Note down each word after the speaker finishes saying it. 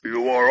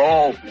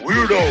of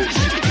weirdos.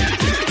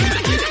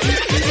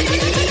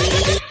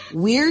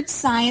 Weird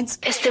science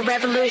is the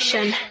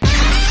revolution.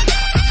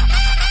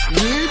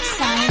 Weird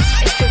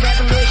science is the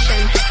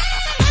revolution.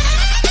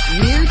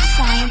 Weird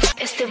science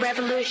is the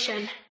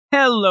revolution.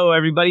 Hello,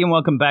 everybody, and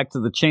welcome back to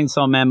the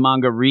Chainsaw Man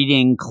Manga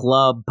Reading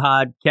Club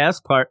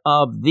podcast, part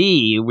of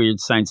the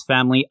Weird Science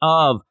family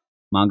of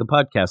manga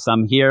podcasts.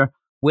 I'm here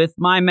with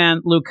my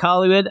man, Luke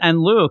Hollywood, and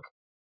Luke,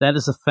 that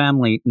is a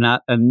family,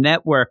 not a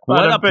network.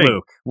 What up,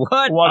 Luke?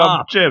 What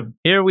up, Jim?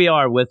 Here we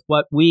are with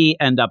what we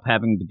end up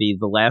having to be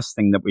the last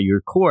thing that we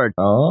record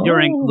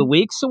during the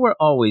week, so we're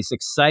always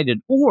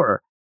excited.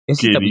 Or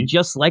is it that we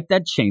just like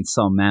that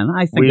Chainsaw Man?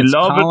 I think it's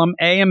column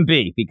A and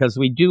B, because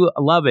we do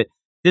love it.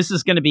 This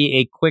is going to be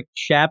a quick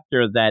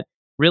chapter that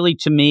really,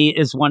 to me,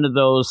 is one of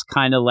those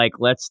kind of like,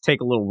 let's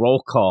take a little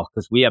roll call,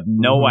 because we have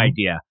no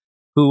idea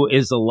who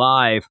is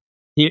alive.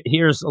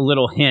 Here's a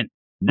little hint.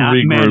 Not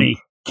many.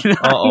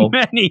 Not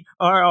many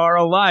are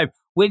alive,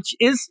 which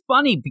is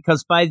funny,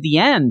 because by the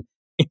end,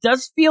 it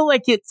does feel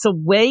like it's a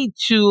way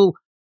to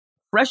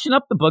freshen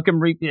up the book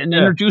and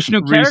introduce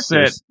new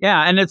characters.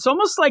 Yeah, and it's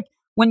almost like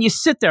when you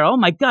sit there, oh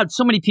my God,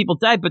 so many people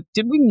died, but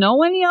did we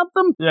know any of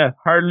them? Yeah,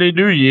 hardly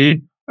knew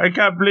ye. I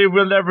can't believe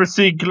we'll never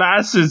see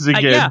glasses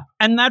again. Yeah,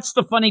 and that's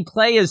the funny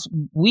play is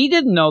we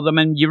didn't know them,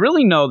 and you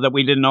really know that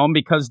we didn't know them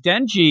because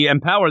Denji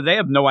and Power, they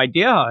have no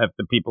idea how if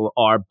the people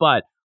are,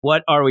 but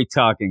what are we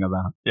talking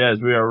about? Yes,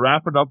 we are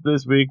wrapping up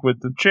this week with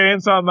the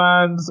Chainsaw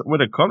Man's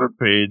with a color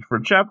page for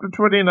chapter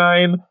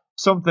 29,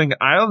 something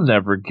I'll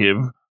never give.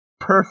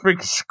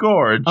 Perfect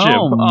score, Jim.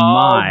 Oh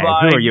my.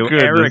 Who are you,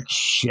 goodness. Eric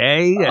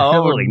Shea?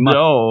 Oh,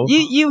 no.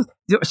 You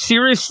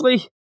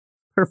seriously?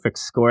 Perfect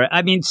score.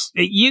 I mean,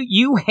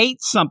 you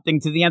hate something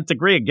to the nth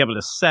degree and give it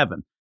a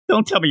 7.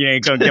 Don't tell me you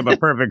ain't going to give a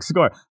perfect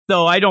score.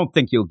 Though I don't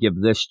think you'll give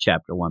this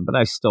chapter 1, but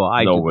I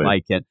do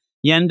like it.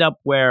 You end up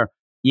where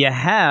you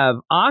have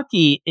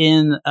Aki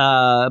in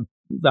the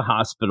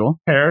hospital.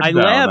 I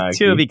laughed,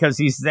 too, because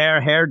he's there,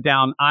 hair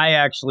down. I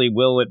actually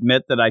will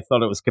admit that I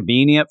thought it was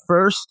Kabini at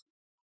first,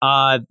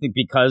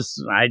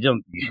 because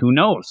who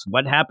knows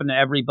what happened to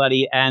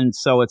everybody. And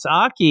so it's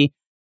Aki,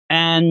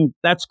 and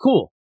that's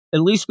cool. At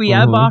least we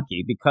have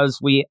Aki, because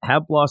we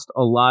have lost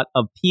a lot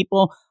of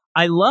people.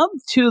 I love,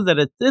 too, that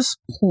at this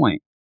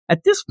point,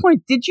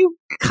 did you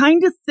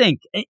kind of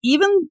think,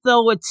 even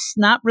though it's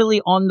not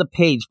really on the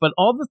page, but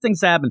all the things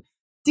that happened,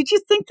 did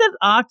you think that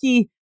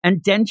Aki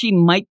and Denji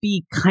might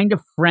be kind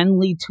of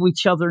friendly to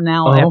each other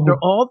now after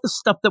all the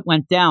stuff that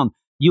went down?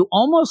 You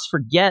almost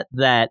forget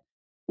that,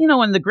 you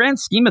know, in the grand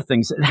scheme of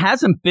things, it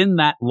hasn't been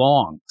that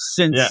long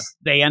since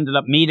they ended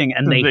up meeting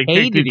and they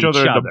hated each other.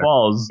 In the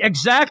balls.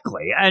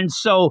 Exactly. And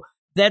so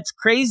that's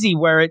crazy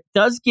where it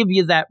does give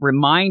you that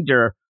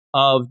reminder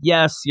of,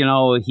 yes, you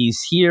know,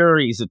 he's here,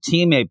 he's a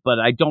teammate, but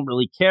I don't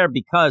really care,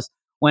 because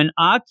when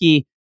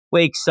Aki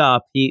wakes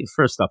up, he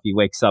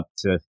wakes up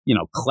to, you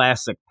know,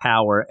 classic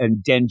Power and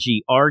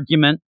Denji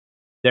argument.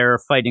 They're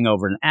fighting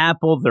over an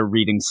apple. They're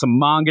reading some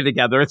manga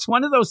together. It's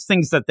one of those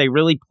things that they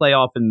really play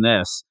off in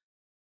this.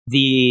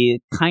 The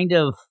kind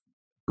of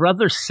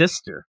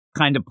brother-sister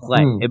kind of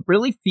play. It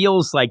really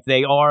feels like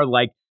they are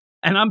like,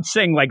 and I'm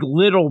saying like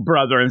little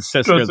brother and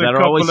sister that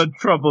are always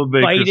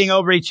fighting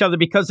over each other,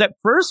 because at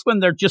first when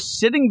they're just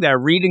sitting there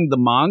reading the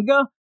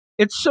manga,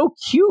 it's so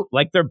cute.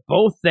 Like they're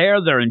both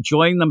there, they're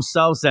enjoying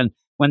themselves, and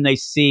when they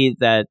see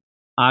that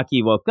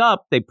Aki woke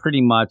up, they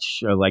pretty much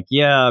are like,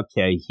 yeah,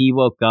 okay, he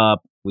woke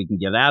up, we can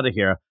get out of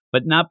here,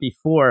 but not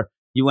before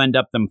you end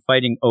up them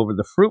fighting over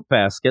the fruit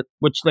basket,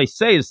 which they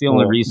say is the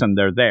only reason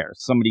they're there.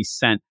 Somebody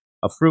sent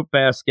a fruit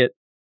basket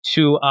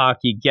to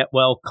Aki, get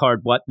well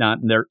card, whatnot,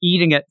 and they're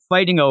eating it,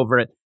 fighting over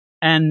it.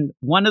 And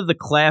one of the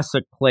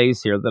classic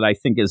plays here that I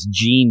think is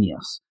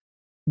genius.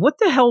 What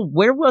the hell?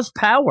 Where was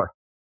Power?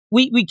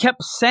 We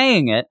kept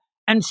saying it.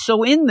 And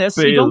so in this,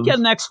 you don't get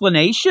an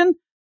explanation,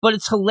 but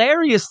it's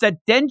hilarious that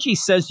Denji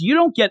says, you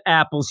don't get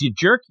apples, you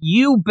jerk.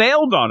 You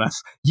bailed on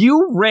us.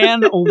 You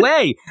ran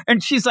away.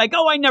 And she's like,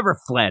 oh, I never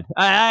fled.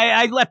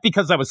 I left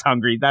because I was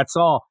hungry. That's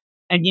all.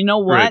 And you know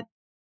what? Right.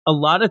 A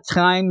lot of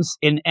times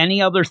in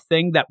any other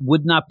thing that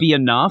would not be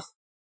enough,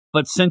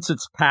 but since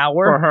it's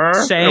Power for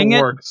her, saying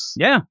it works.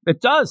 Yeah,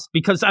 it does.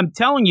 Because I'm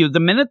telling you,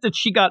 the minute that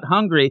she got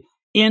hungry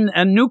in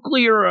a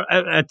nuclear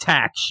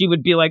attack, she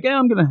would be like,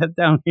 I'm going to head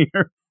down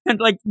here.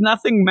 And like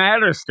nothing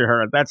matters to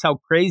her. That's how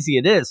crazy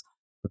it is.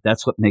 But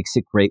that's what makes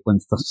it great when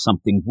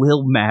something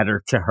will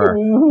matter to her.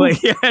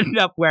 But you end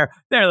up where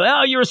they're like,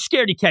 oh, you're a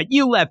scaredy cat.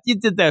 You left. You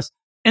did this.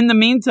 In the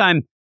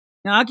meantime,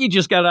 Aki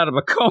just got out of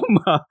a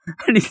coma.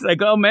 And he's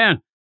like, oh,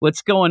 man,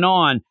 what's going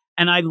on?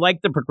 And I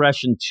like the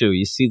progression, too.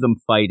 You see them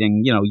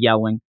fighting, you know,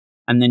 yelling.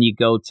 And then you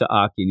go to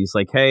Aki and he's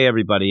like, hey,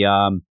 everybody,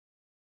 how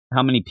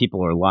many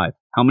people are alive?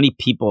 How many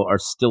people are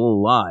still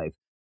alive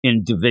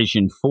in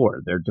Division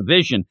 4, their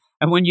division?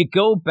 And when you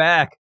go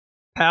back,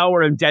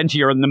 Power and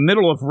Denji are in the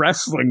middle of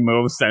wrestling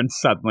moves, and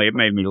suddenly it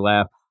made me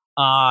laugh.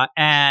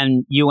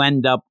 And you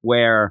end up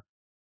where,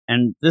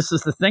 and this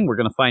is the thing we're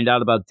going to find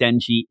out about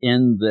Denji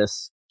in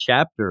this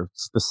chapter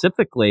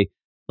specifically,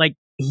 like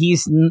he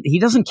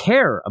doesn't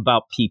care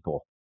about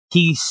people.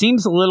 he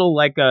seems a little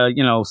like a,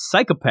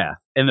 psychopath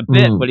in a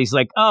bit, but he's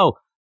like, oh,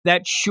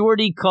 that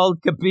shorty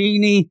called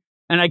Kabini,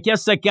 and I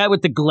guess that guy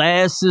with the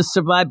glasses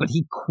survived, but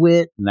he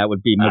quit, and that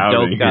would be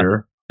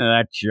Madoka.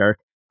 That jerk.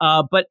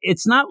 But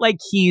it's not like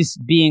he's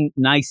being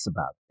nice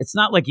about it. It's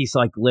not like he's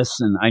like,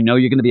 listen, I know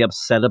you're going to be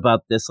upset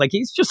about this. Like,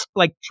 he's just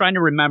like trying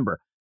to remember.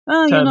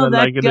 Oh,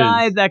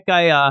 that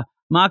guy,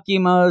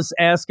 Makima's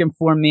asking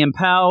for me and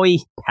Powie.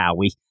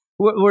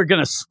 We're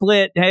going to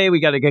split. Hey, we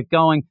got to get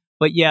going.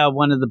 But yeah,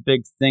 one of the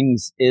big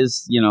things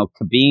is,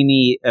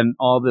 Kabini and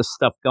all this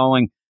stuff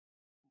going.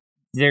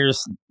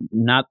 There's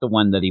not the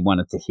one that he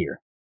wanted to hear.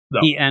 No.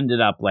 He ended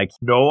up like...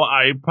 No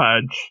eye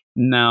patch.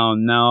 No,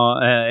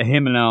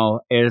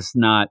 Himeno is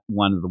not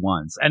one of the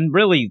ones. And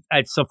really,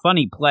 it's a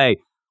funny play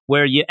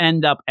where you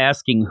end up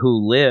asking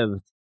who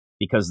lived,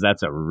 because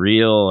it's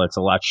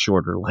a lot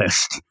shorter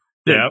list.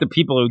 The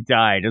people who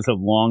died is a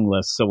long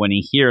list. So when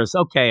he hears,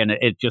 okay, and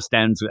it just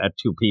ends at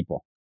 2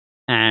 people.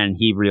 And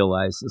he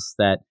realizes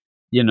that,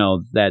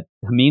 that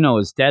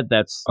Himeno is dead.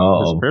 That's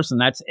his person.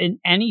 That's in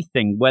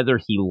anything, whether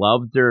he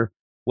loved her,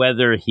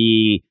 whether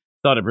he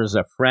thought of her as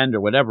a friend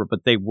or whatever,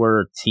 but they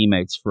were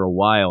teammates for a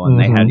while and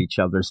they had each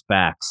other's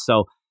backs.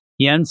 So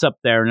he ends up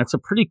there, and it's a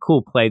pretty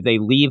cool play. They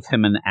leave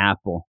him an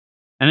apple.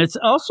 And it's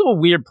also a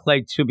weird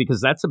play, too,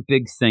 because that's a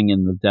big thing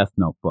in the Death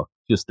Note book,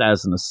 just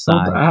as an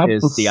aside,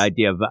 is the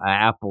idea of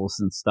apples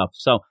and stuff.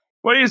 So,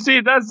 well, you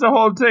see, that's the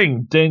whole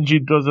thing.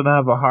 Denji doesn't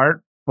have a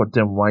heart, but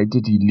then why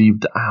did he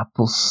leave the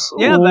apples?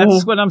 Yeah,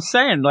 that's what I'm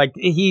saying. Like,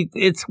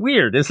 it's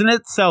weird, isn't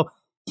it? So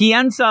he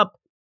ends up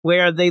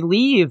where they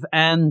leave,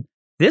 and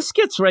this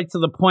gets right to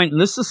the point, and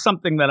this is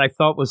something that I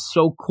thought was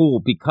so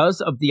cool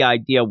because of the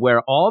idea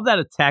where all that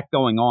attack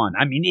going on.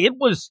 I mean, it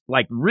was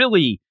like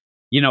really,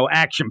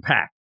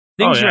 action-packed.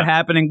 Things are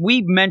happening.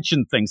 We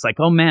mentioned things like,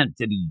 oh man,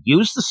 did he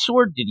use the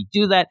sword? Did he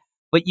do that?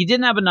 But you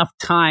didn't have enough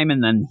time,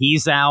 and then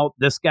he's out,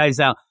 this guy's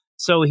out.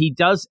 So he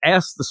does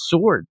ask the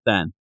sword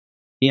then.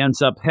 He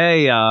ends up,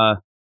 hey, how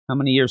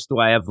many years do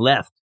I have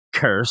left?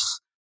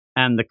 Curse.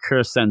 And the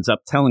curse ends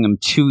up telling him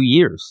 2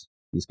 years.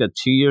 He's got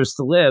 2 years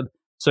to live.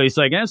 So he's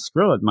like,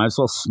 screw it. Might as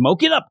well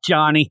smoke it up,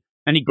 Johnny.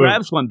 And he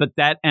grabs one, but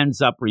that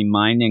ends up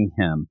reminding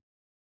him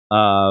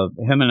of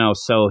Himeno.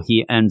 So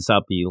he ends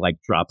up, he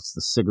like drops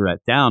the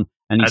cigarette down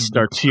and he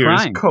starts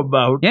crying. Come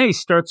out. Yeah, he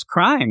starts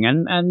crying.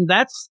 And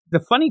that's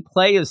the funny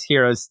play is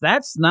here is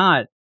that's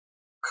not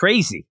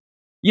crazy.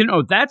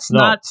 That's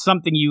not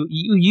something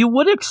you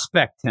would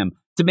expect him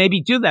to maybe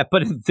do that.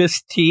 But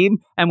this team,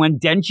 and when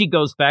Denji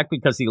goes back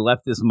because he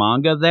left his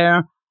manga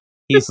there,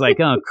 he's like,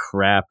 oh,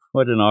 crap.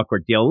 What an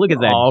awkward deal. Look at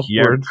that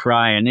jerk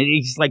crying. And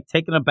he's like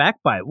taken aback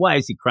by it. Why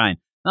is he crying?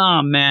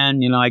 Oh, man,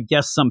 I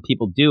guess some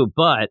people do,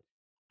 but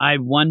I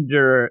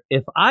wonder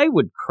if I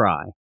would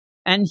cry.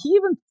 And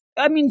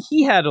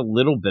he had a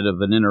little bit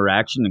of an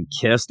interaction and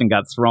kissed and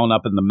got thrown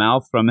up in the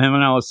mouth from him.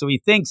 And so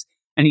he thinks,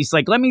 and he's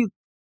like, let me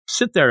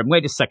sit there and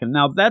wait a second.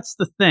 Now, that's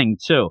the thing,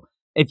 too.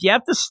 If you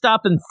have to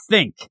stop and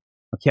think,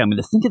 okay, I'm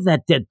going to think of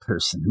that dead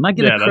person. Am I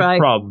going to cry? That's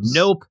problems.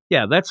 Nope.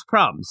 Yeah, that's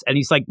problems. And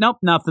he's like, nope,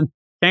 nothing.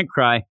 Can't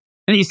cry.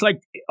 And he's like,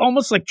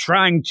 almost like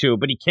trying to,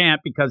 but he can't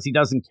because he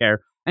doesn't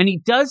care. And he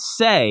does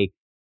say,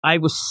 I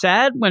was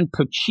sad when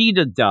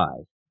Pochita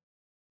died,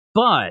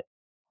 but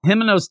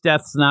Himeno's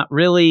death's not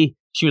really,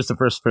 she was the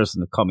first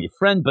person to call me a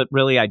friend, but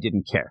really I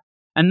didn't care.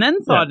 And then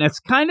thought, and it's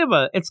kind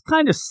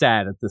of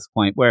sad at this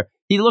point where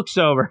he looks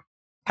over,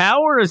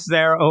 Power is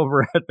there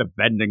over at the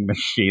vending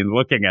machine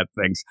looking at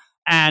things.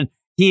 And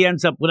he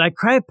ends up, would I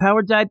cry if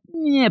Power died?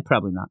 Yeah,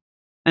 probably not.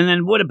 And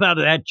then what about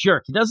that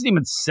jerk? He doesn't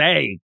even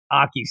say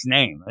Aki's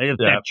name.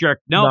 That jerk.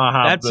 No,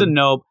 that's a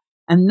nope.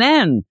 And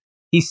then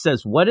he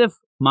says, what if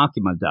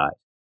Makima died?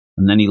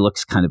 And then he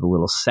looks kind of a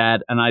little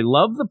sad. And I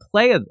love the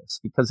play of this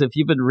because if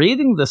you've been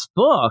reading this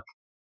book,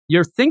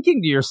 you're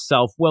thinking to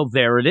yourself, well,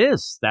 there it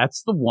is.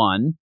 That's the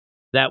one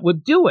that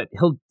would do it.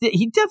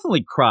 He'd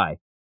definitely cry.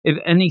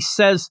 And he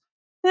says,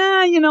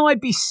 I'd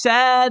be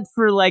sad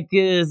for like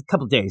a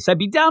couple days. I'd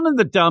be down in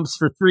the dumps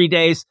for 3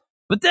 days,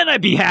 but then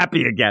I'd be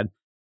happy again.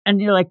 And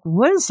you're like,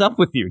 what is up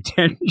with you,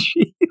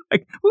 Denji?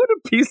 Like, what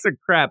a piece of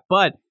crap.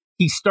 But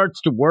he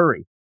starts to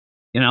worry.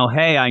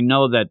 Hey, I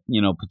know that,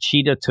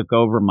 Pochita took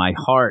over my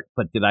heart,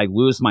 but did I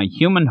lose my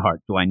human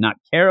heart? Do I not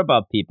care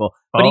about people?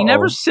 But he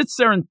never sits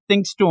there and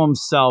thinks to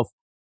himself,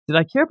 did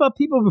I care about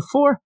people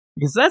before?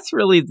 Because that's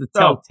really the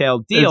telltale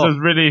deal. This is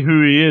really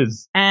who he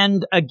is.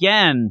 And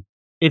again,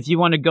 if you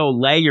want to go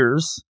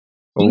layers,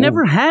 he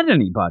never had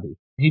anybody.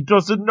 He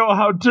doesn't know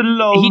how to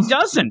love.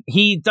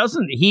 He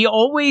doesn't. He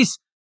always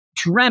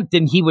dreamt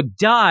and he would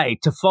die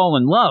to fall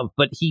in love,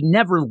 but he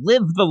never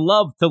lived the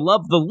love to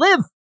love the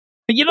live.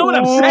 You know what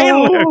I'm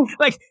saying?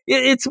 Like,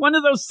 it's one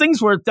of those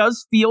things where it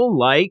does feel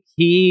like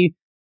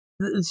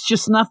it's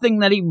just nothing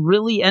that he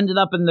really ended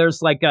up in.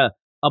 There's like a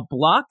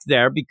block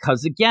there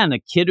because, again, a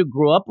kid who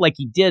grew up like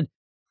he did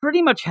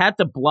pretty much had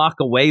to block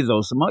away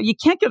those emotions. You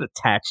can't get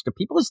attached to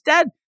people. His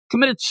dad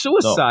committed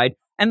suicide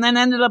and then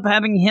ended up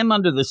having him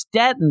under this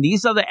debt and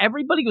these other,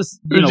 everybody was,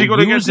 using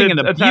and abusing.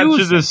 Attached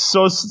to this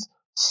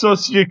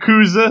sus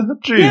Yakuza?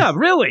 Jeez. Yeah,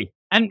 really.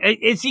 And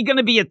is he going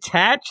to be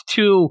attached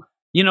to,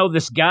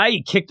 this guy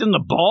he kicked in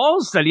the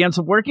balls that he ends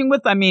up working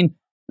with? I mean,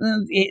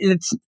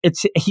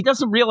 he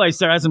doesn't realize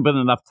there hasn't been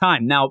enough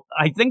time. Now,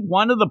 I think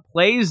one of the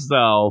plays,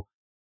 though,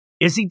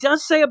 is he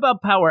does say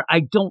about Power,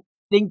 I don't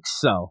think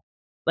so.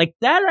 Like,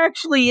 that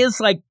actually is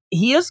like,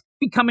 he is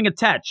becoming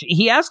attached.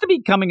 He has to be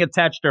becoming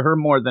attached to her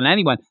more than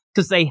anyone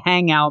because they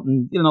hang out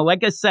and,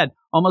 like I said,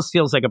 almost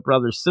feels like a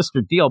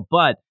brother-sister deal.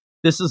 But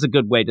this is a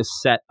good way to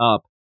set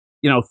up,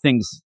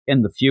 things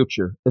in the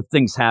future. If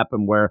things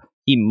happen where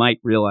he might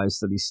realize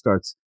that he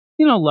starts,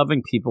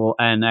 loving people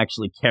and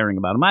actually caring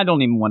about them. I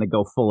don't even want to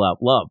go full out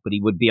love, but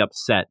he would be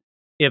upset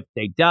if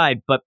they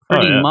died. But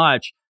pretty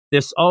much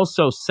this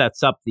also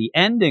sets up the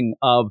ending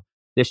of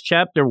this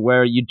chapter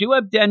where you do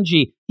have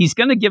Denji. He's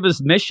going to give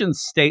his mission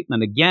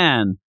statement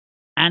again.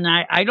 And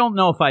I don't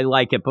know if I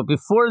like it, but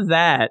before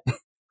that,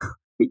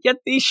 we get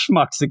these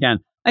schmucks again.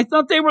 I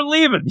thought they were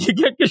leaving. You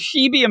get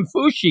Kashibi and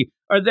Fushi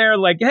are there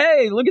like,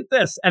 hey, look at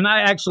this. And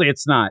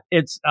it's not.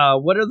 It's,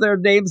 what are their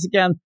names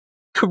again?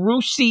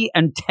 Karushi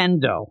and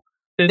Tendo.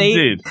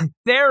 Indeed.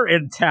 They're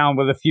in town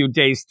with a few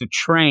days to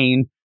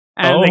train.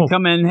 And they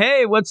come in,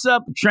 hey, what's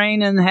up?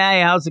 Training.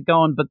 Hey, how's it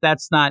going? But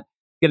that's not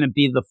going to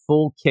be the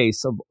full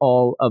case of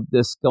all of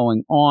this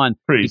going on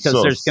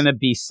because there's going to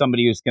be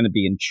somebody who's going to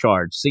be in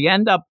charge. So you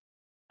end up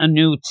a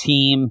new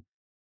team.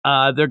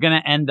 They're going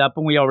to end up,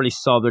 and we already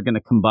saw they're going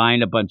to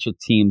combine a bunch of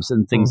teams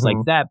and things like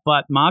that.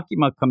 But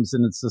Makima comes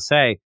in and says,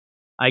 hey,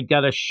 I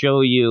got to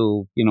show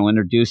you,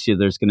 introduce you.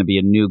 There's going to be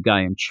a new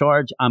guy in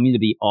charge. I'm going to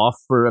be off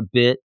for a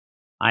bit.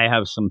 I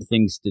have some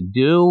things to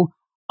do.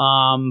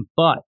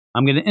 But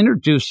I'm going to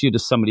introduce you to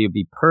somebody who'd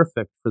be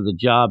perfect for the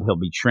job. He'll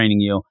be training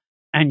you.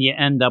 And you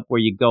end up where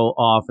you go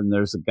off and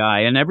there's a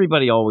guy. And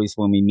everybody always,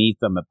 when we meet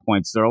them at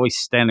points, they're always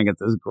standing at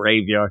this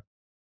graveyard,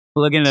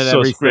 looking at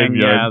everything.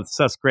 Graveyard. Yeah,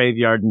 Sus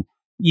Graveyard. And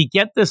you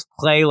get this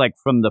play like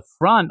from the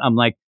front. I'm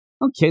like,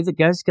 okay, the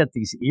guy's got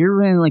these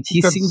earrings. Like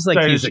he seems like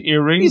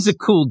he's a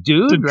cool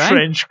dude, the right?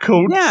 Trench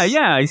coat.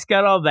 Yeah, he's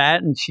got all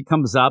that. And she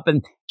comes up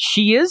and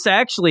she is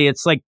actually,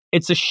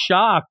 it's a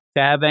shock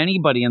to have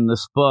anybody in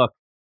this book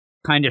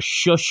kind of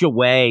shush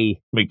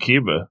away.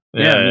 Makima.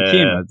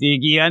 Makima.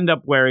 You end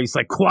up where he's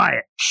like,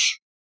 quiet. Shh.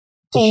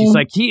 So she's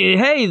like,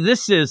 hey,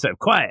 this is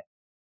quiet.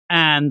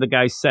 And the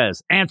guy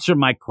says, answer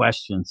my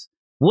questions.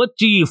 What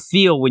do you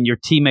feel when your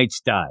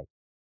teammates die?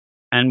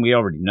 And we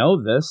already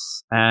know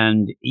this.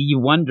 And you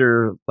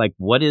wonder, like,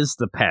 what is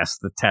the pass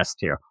the test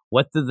here?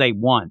 What do they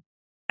want?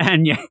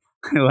 And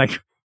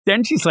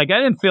then she's like, I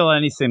didn't feel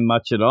anything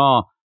much at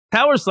all.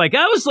 Power's like,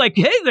 I was like,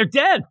 hey, they're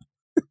dead.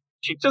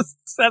 She just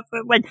says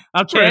it like,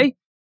 okay. Right.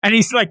 And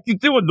he's like, you're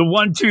doing the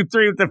 1, 2,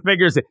 3 with the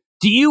fingers.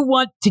 Do you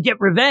want to get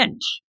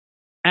revenge?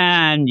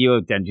 And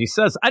Denji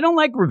says, I don't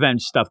like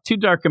revenge stuff. Too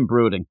dark and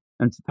brooding.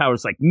 And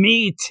Power's like,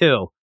 me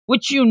too.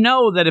 Which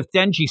that if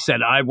Denji said,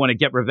 I want to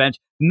get revenge,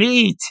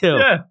 me too.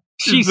 Yeah,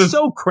 she's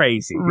so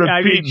crazy.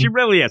 I mean, she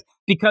really is.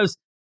 Because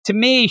to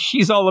me,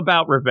 she's all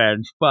about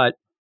revenge.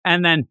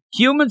 And then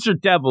humans or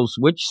devils,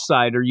 which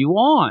side are you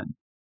on?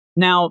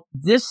 Now,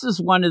 this is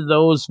one of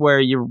those where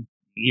you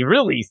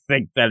really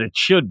think that it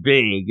should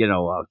be,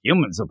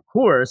 humans, of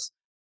course.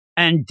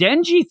 And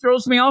Denji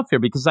throws me off here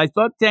because I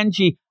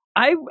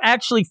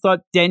actually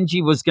thought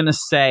Denji was going to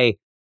say,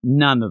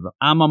 none of them.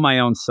 I'm on my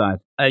own side.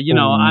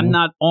 I'm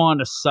not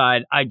on a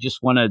side. I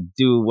just want to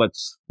do what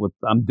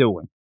I'm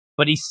doing.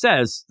 But he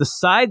says, the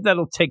side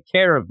that'll take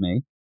care of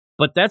me,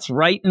 but that's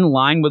right in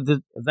line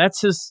with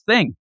that's his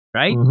thing,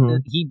 right? Mm-hmm.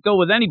 He'd go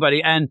with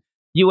anybody. And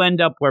you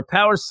end up where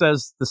Power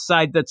says the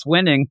side that's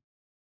winning,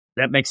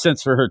 that makes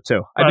sense for her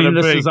too.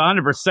 This is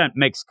 100%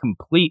 makes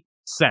complete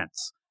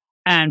sense.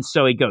 And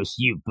so he goes,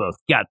 you both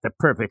got the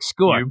perfect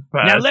score.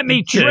 Now let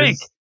me drink.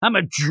 I'm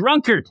a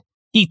drunkard.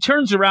 He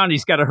turns around.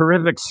 He's got a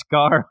horrific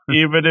scar.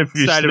 Even if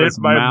you slip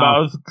my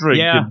mouth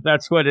drinking. Yeah,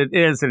 that's what it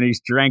is. And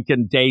he's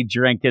drinking, day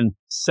drinking,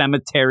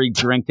 cemetery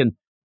drinking.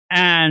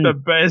 And the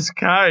best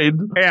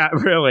kind. Yeah,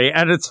 really.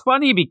 And it's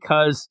funny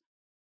because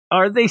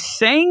are they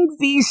saying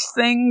these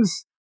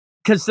things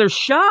because they're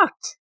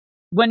shocked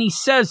when he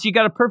says you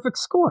got a perfect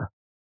score?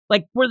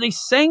 Like, were they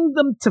saying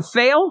them to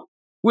fail?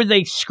 Were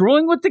they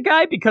screwing with the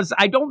guy? Because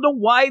I don't know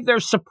why they're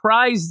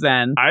surprised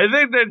then. I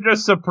think they're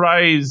just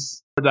surprised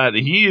that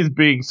he is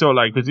being so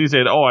because he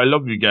said, oh, I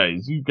love you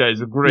guys. You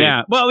guys are great.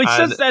 Yeah, well, he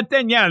says that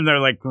then, and they're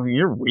like,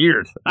 you're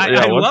weird.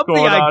 I love the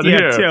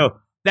idea, too.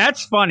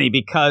 That's funny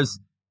because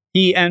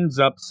he ends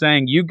up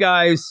saying, you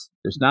guys,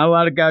 there's not a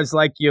lot of guys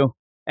like you.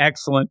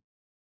 Excellent.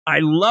 I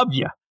love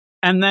you.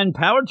 And then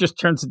Power just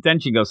turns to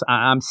Denji and goes,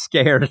 I'm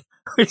scared,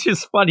 which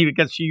is funny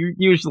because she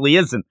usually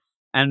isn't.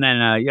 And then,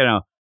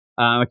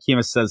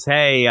 Makima says,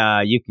 hey,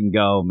 you can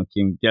go.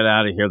 Makima, get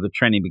out of here. The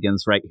training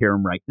begins right here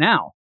and right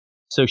now.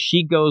 So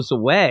she goes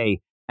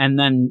away, and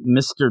then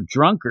Mr.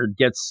 Drunkard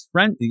gets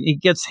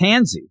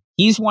handsy.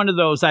 He's one of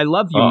those I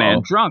love you,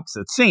 man, drunks,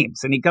 it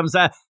seems. And he comes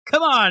out,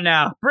 come on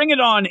now, bring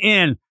it on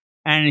in.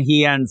 And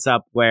he ends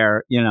up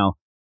where,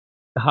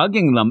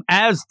 hugging them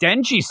as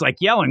Denji's like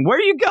yelling, where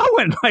are you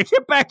going? Like,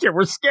 get back here.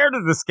 We're scared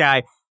of this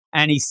guy.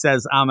 And he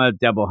says, I'm a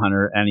devil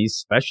hunter, and he's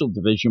Special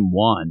Division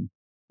 1.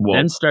 Whoa.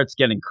 Then starts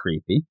getting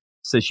creepy.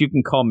 Says, you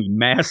can call me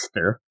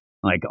Master.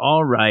 Like,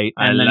 all right.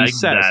 And then like he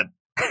says,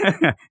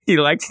 that. he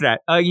likes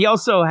that. He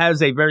also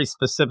has a very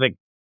specific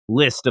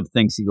list of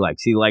things he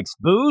likes. He likes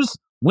booze,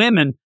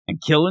 women, and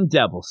killing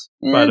devils.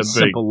 It's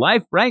simple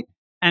life, right?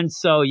 And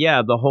so,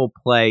 yeah, the whole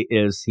play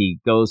is he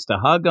goes to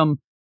hug them,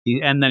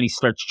 and then he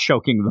starts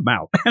choking them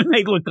out, and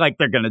they look like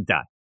they're going to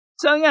die.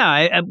 So,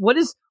 yeah, what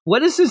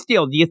is his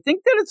deal? Do you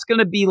think that it's going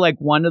to be like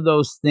one of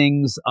those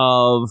things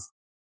of,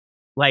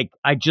 like,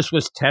 I just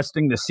was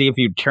testing to see if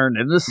you turn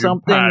into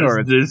something, or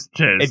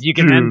if you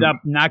can end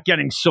up not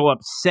getting so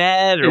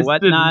upset or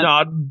whatnot? It's the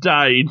not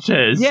die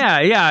test.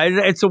 Yeah,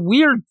 it's a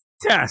weird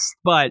test,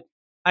 but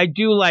I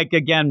do like,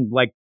 again,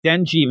 like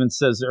Denji even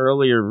says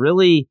earlier,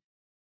 really,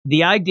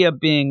 the idea of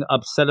being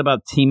upset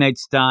about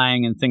teammates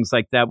dying and things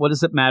like that, what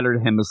does it matter to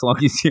him as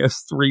long as he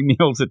has 3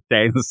 meals a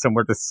day and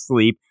somewhere to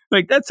sleep?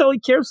 Like, that's all he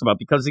cares about,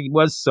 because he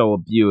was so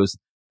abused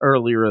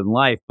earlier in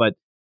life. But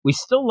we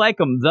still like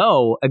him,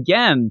 though.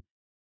 Again,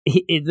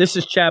 this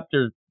is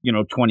chapter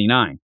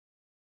 29.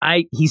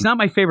 He's not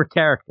my favorite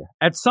character.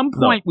 At some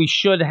point, we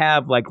should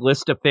have like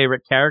list of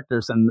favorite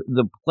characters, and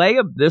the play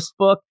of this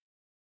book,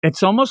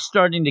 it's almost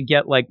starting to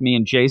get like me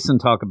and Jason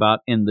talk about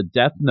in the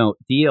Death Note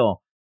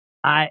deal.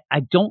 I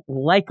don't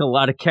like a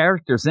lot of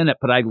characters in it,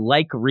 but I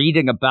like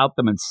reading about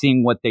them and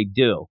seeing what they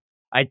do.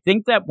 I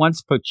think that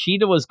once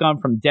Pochita was gone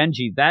from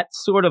Denji, that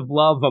sort of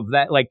love of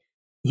that, like,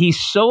 he's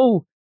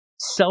so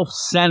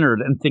self-centered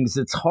and things,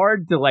 it's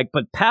hard to like,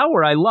 but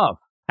Power I love.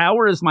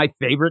 Power is my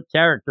favorite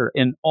character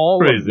in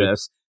all of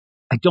this.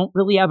 I don't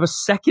really have a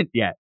second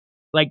yet.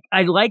 Like,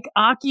 I like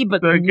Aki,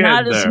 but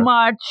not as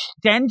much.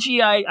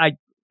 Denji,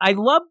 I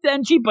love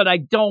Denji, but I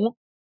don't,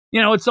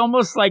 it's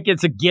almost like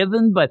it's a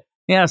given, but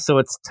yeah, so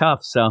it's tough.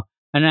 So,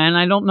 and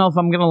I don't know if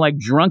I'm going to like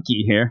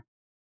Drunky here.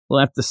 We'll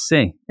have to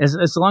see.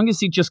 As long as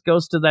he just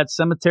goes to that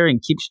cemetery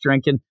and keeps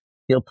drinking,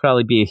 he'll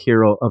probably be a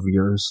hero of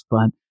yours.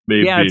 But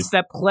maybe. Yeah, it's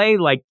that play.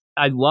 Like,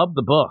 I love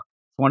the book.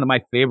 It's one of my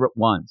favorite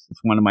ones. It's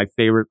one of my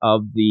favorite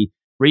of the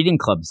reading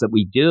clubs that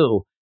we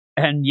do.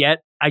 And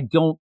yet I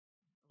don't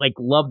like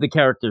love the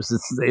characters.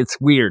 It's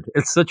weird.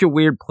 It's such a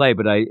weird play,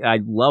 but I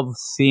love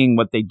seeing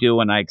what they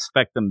do, and I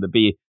expect them to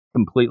be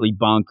completely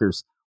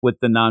bonkers with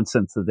the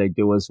nonsense that they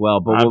do as well.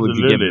 But What would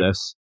you give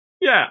this?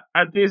 Yeah,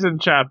 a decent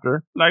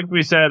chapter. Like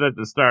we said at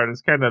the start,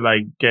 it's kind of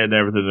like getting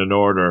everything in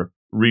order,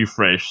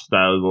 refresh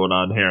style going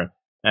on here.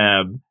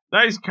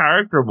 Nice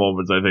character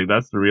moments, I think.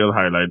 That's the real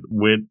highlight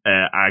with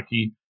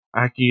Aki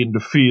in the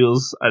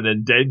fields, and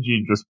then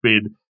Denji just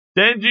being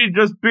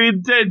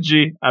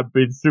Denji and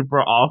being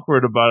super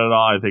awkward about it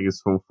all. I think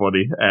it's so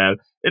funny.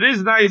 It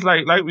is nice,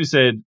 like we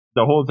said,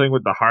 the whole thing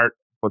with the heart,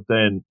 but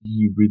then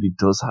he really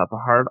does have a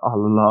heart all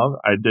along.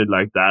 I did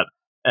like that.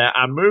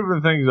 I'm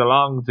moving things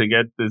along to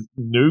get this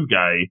new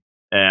guy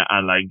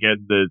and like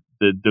get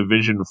the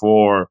Division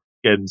 4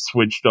 getting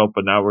switched up,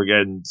 and now we're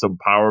getting some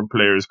power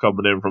players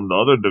coming in from the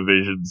other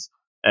divisions.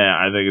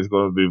 I think it's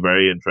going to be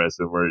very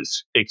interesting. We're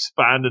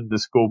expanding the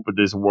scope of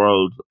this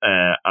world,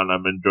 and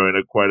I'm enjoying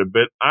it quite a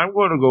bit. I'm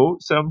going to go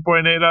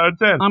 7.8 out of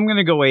 10. I'm going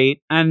to go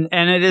 8. And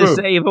it is,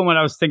 even when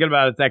I was thinking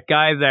about it, that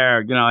guy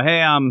there,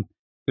 hey, I'm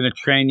going to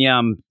train you,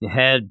 I'm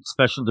head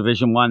Special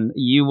Division 1.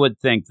 You would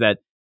think that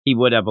he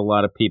would have a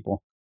lot of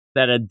people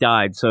that had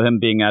died. So him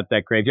being at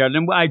that graveyard,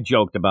 and I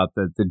joked about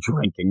the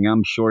drinking.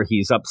 I'm sure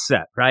he's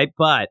upset, right?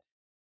 But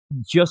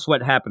just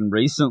what happened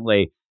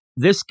recently,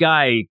 this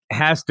guy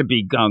has to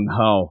be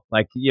gung-ho.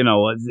 Like,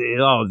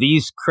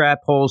 these crap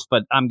holes,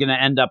 but I'm going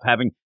to end up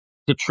having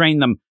to train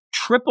them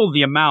triple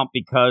the amount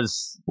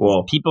because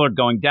people are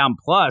going down.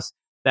 Plus,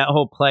 that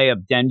whole play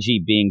of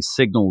Denji being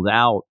signaled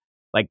out,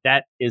 like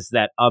that is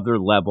that other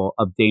level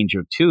of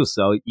danger too.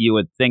 So you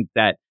would think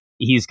that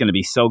he's going to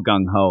be so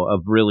gung-ho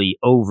of really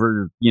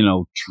over,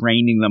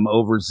 training them,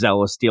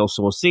 overzealous deal.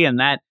 So we'll see. And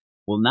that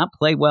will not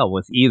play well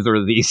with either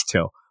of these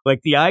two.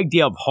 Like the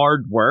idea of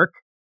hard work,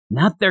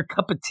 not their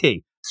cup of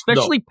tea,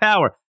 especially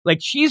Power. Like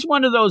she's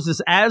one of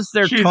those, as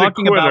they're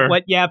talking about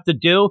what you have to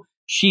do,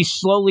 she's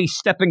slowly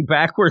stepping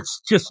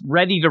backwards, just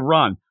ready to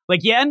run. Like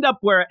you end up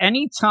where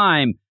any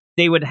time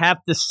they would have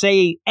to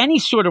say any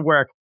sort of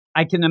work,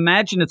 I can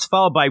imagine it's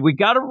followed by, we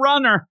got a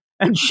runner.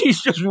 And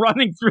she's just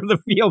running through the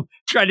field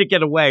trying to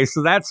get away.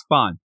 So that's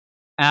fun.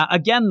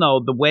 Again, though,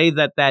 the way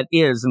that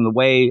is and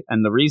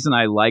the reason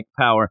I like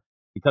Power,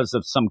 because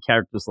of some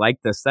characters like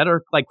this that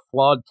are like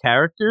flawed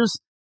characters,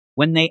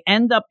 when they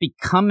end up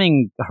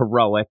becoming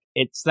heroic,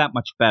 it's that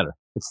much better.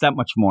 It's that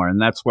much more. And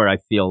that's where I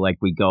feel like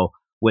we go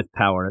with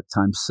Power at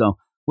times. So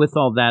with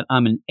all that,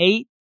 I'm an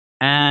 8.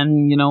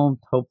 And,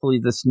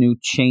 hopefully this new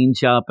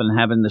change up and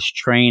having this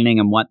training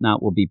and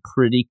whatnot will be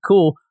pretty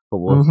cool. But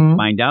we'll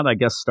find out, I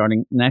guess,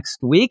 starting next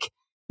week.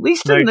 At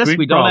least in this,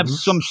 we don't have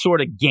some sort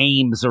of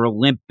games or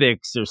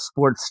Olympics or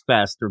Sports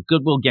Fest or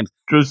Goodwill Games.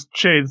 Just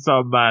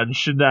Chainsaw Man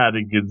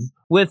shenanigans.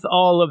 With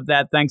all of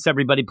that, thanks,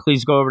 everybody.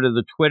 Please go over to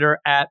the Twitter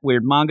at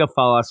Weird Manga.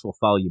 Follow us. We'll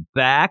follow you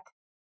back.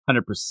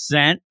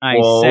 100%, I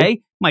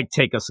say. Might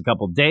take us a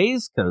couple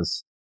days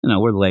because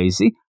we're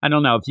lazy. I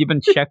don't know if you've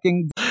been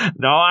checking.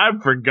 No, I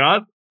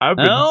forgot.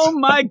 Oh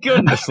my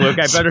goodness, Luke!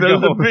 I better Spill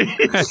go. the Over,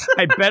 beans.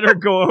 I better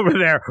go over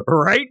there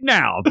right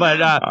now.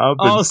 But I've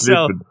been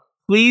also, sleeping.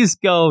 please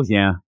go.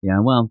 Yeah.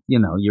 Well,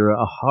 you're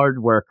a hard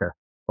worker,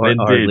 or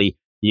Indeed.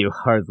 you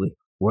hardly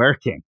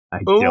working. I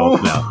Ooh.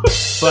 don't know.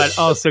 But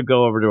also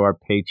go over to our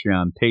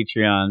Patreon,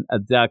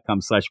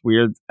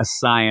 patreon.com/Weird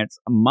Science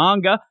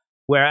Manga,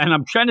 and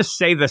I'm trying to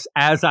say this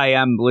as I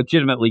am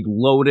legitimately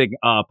loading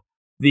up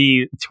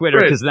the Twitter,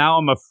 Great. because now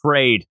I'm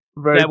afraid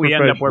Very that we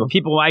end up where professional.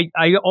 people, I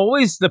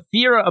always, the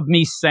fear of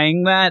me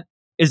saying that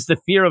is the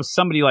fear of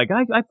somebody like,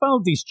 I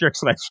followed these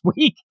jerks last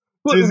week.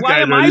 These Why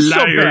guys am are I so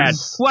bad?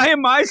 liars. Why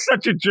am I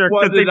such a jerk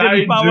What that they did I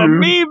didn't follow do?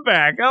 me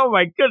back? Oh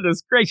my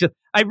goodness gracious.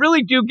 I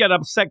really do get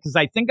upset because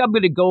I think I'm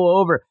going to go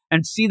over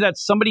and see that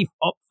somebody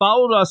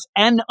followed us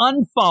and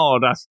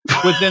unfollowed us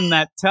within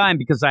that time,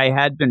 because I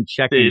had been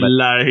checking. They But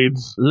lied.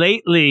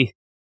 lately,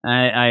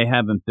 I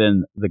haven't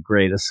been the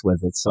greatest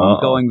with it, so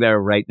I'm going there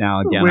right now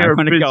again. We I are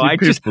want to go.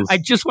 busy peoples. I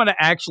just want to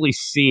actually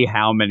see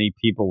how many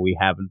people we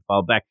haven't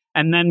followed back,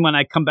 and then when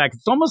I come back,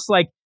 it's almost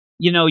like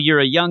you're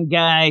a young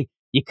guy.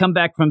 You come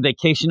back from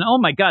vacation. Oh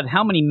my God,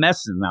 how many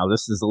messages? Now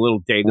this is a little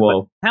dated,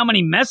 Whoa. but how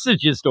many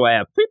messages do I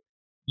have?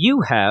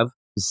 You have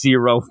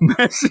 0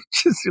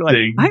 messages. You're like,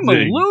 Ding, I'm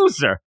ding. a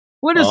loser.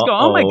 What is going?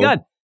 Oh my Uh-oh. God!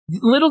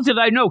 Little did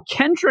I know,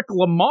 Kendrick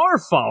Lamar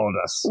followed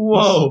us.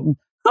 Whoa.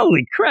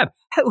 Holy crap!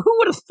 Who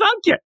would have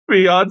thunk it?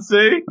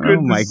 Beyonce, good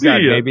Oh my to see God!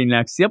 you. Maybe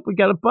next. Yep, we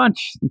got a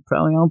bunch.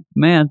 Probably. Oh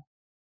man.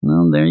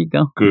 Well, there you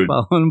go. Good.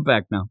 Following them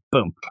back now.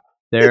 Boom.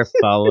 They're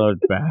followed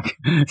back.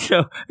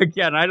 So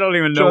again, I don't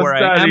even know Just where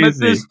that I am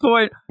easy. at this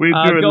point. We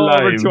do it Go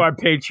over live. to our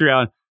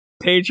Patreon,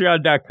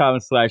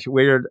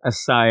 patreon.com/Weird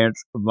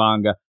Science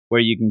Manga,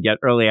 where you can get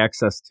early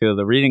access to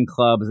the reading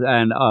clubs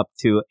and up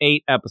to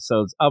 8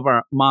 episodes of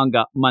our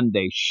Manga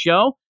Monday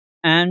show.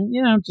 And,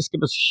 just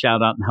give us a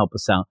shout out and help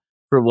us out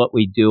for what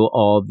we do,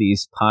 all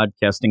these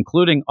podcasts,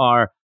 including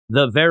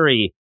the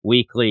very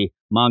weekly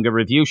manga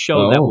review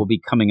show that will be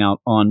coming out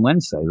on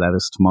Wednesday. That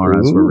is tomorrow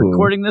as we're Ooh.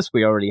 recording this.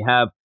 We already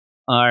have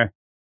our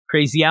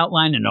crazy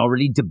outline and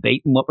already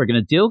debating what we're going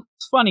to do.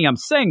 It's funny, I'm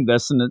saying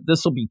this, and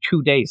this will be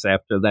 2 days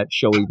after that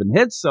show even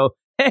hits. So,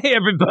 hey,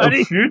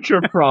 everybody.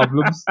 Future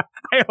problems.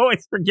 I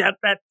always forget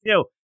that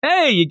too.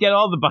 Hey, you get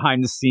all the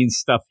behind the scenes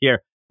stuff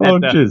here Oh,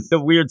 at jeez.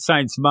 the Weird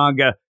Science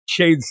Manga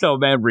Chainsaw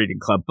Man Reading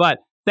Club. But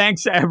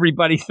thanks,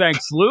 everybody.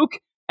 Thanks, Luke.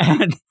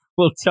 And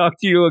we'll talk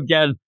to you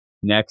again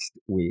next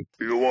week.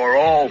 You are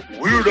all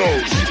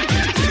weirdos.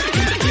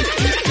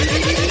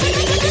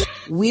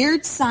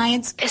 Weird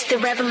Science. It's the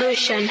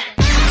revolution.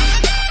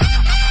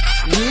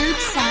 Weird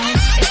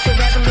Science. It's the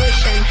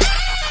revolution.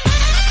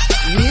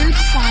 Weird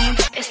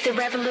Science. It's the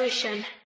revolution.